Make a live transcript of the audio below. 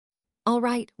All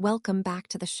right, welcome back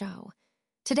to the show.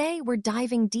 Today, we're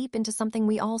diving deep into something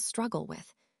we all struggle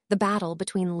with, the battle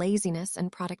between laziness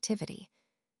and productivity.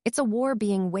 It's a war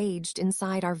being waged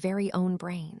inside our very own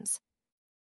brains.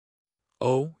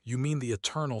 Oh, you mean the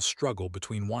eternal struggle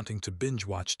between wanting to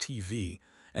binge-watch TV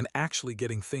and actually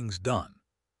getting things done.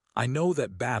 I know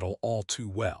that battle all too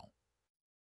well.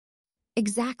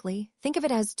 Exactly. Think of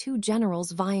it as two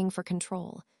generals vying for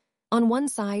control. On one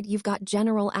side, you've got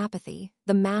General Apathy,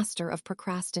 the master of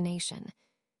procrastination.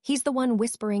 He's the one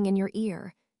whispering in your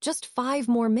ear, just 5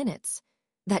 more minutes.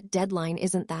 That deadline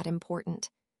isn't that important.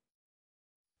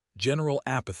 General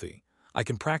Apathy. I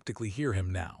can practically hear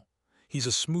him now. He's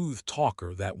a smooth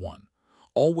talker, that one,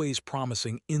 always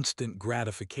promising instant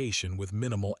gratification with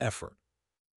minimal effort.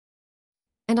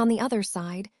 And on the other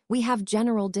side, we have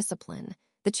General Discipline,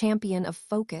 the champion of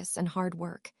focus and hard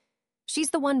work. She's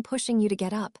the one pushing you to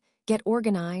get up, get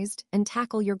organized, and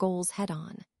tackle your goals head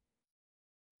on.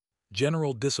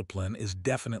 General Discipline is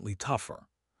definitely tougher.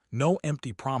 No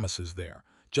empty promises there,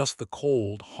 just the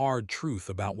cold, hard truth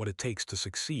about what it takes to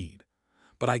succeed.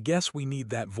 But I guess we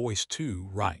need that voice too,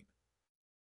 right?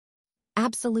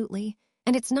 Absolutely.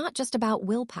 And it's not just about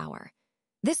willpower.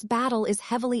 This battle is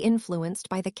heavily influenced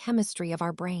by the chemistry of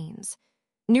our brains.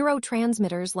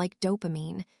 Neurotransmitters like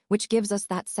dopamine, which gives us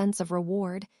that sense of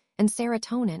reward, and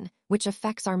serotonin, which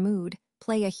affects our mood,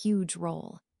 play a huge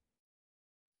role.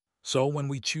 So when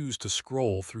we choose to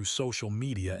scroll through social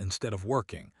media instead of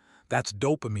working, that's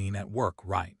dopamine at work,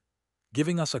 right?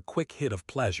 Giving us a quick hit of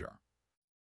pleasure.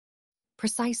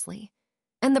 Precisely.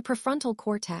 And the prefrontal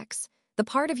cortex, the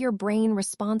part of your brain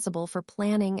responsible for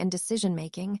planning and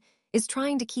decision-making, is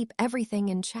trying to keep everything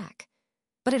in check.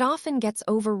 But it often gets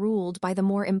overruled by the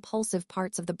more impulsive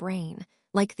parts of the brain,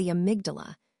 like the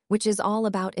amygdala, which is all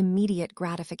about immediate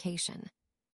gratification.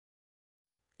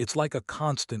 It's like a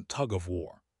constant tug of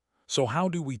war. So how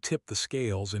do we tip the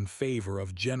scales in favor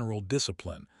of general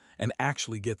discipline and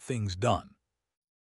actually get things done?